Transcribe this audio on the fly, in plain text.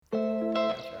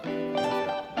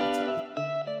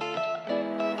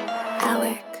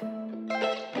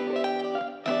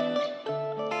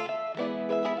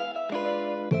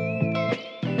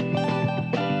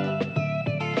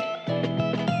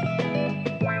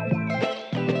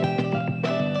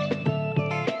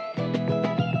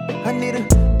I need a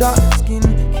dark skin,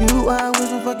 cute eye with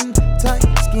some fucking tight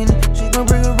skin. She gon'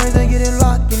 bring a razor, get it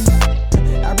locked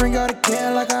in. I bring out a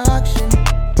can like an auction.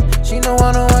 She know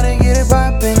I don't wanna get it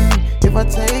poppin'. If I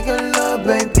take a love,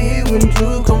 baby, wouldn't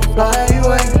you come fly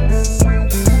away?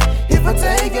 If I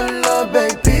take a love,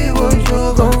 baby, wouldn't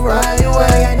you come fly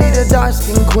away? I need a dark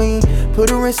skin queen, put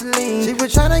her in Celine. She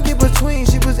was tryna get between,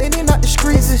 she was in and out the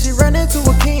streets. And she ran into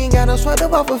a king, got her swept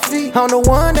up off her feet. I'm the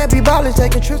one that be ballin',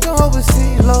 taking trips to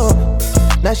overseas, Lord.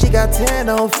 Now she got 10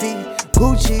 on feet,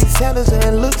 Gucci, sandals,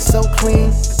 and looks so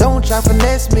clean. Don't try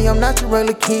finesse me, I'm not your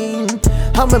regular king.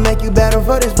 I'ma make you better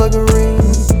for this fucking ring.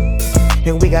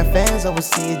 And we got fans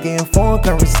overseas, getting foreign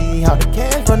currency, how the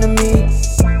cash running me.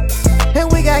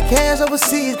 And we got cash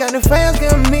overseas, got the fans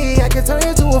giving me, I can turn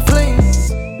into a fling.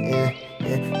 Yeah,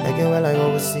 take it away like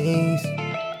overseas.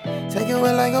 Take it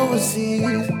away like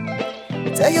overseas.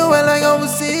 Take it away like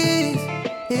overseas.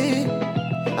 Yeah.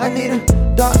 I need a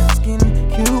dark skin,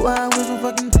 cute eye with some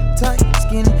fucking tight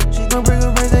skin. She gon' bring a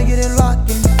razor, get it locked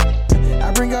in.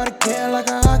 I bring out a can like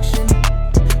an auction.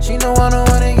 She know I don't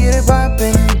wanna get it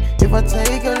poppin'. If I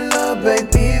take a love,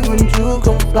 baby, wouldn't you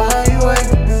come fly away?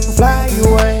 Fly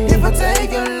away. If I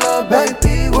take a love,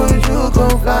 baby, wouldn't you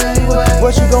come fly away?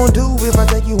 What you gon' do if I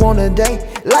take you on a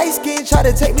date? Light skin try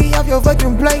to take me off your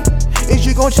fucking plate. Is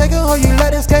you gon' check her or you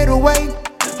let her skate away?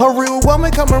 A real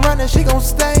woman come around and she gon'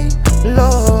 stay,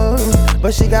 Lord.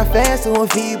 But she got fans to her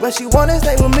feet, but she wanna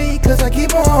stay with me, cause I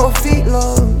keep her on her feet,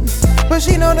 Lord. But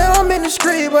she know that I'm in the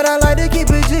street, but I like to keep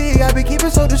it G, I be keeping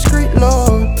so discreet,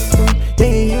 Lord. Yeah,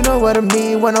 you know what I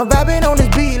mean, when I'm vibing on this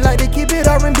beat, like to keep it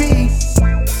R&B.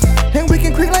 And we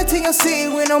can creep like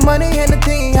TLC, with no money and a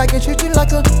thing, I can treat you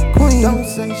like a queen. Don't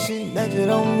say shit that you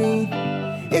don't mean.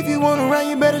 If you wanna ride,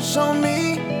 you better show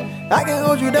me. I can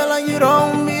hold you down like you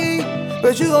don't me,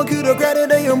 but you gon' keep the credit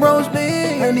that you roast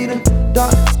me. I need a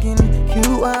dark skin,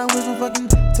 cute eye with some fucking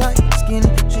tight skin.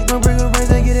 She gon' bring a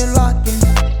razor, get it locked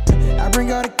in. I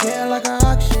bring out a can like an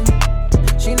auction.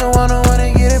 She know I don't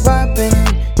wanna get it poppin'.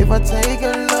 If I take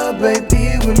a love,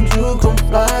 baby, wouldn't you come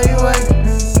fly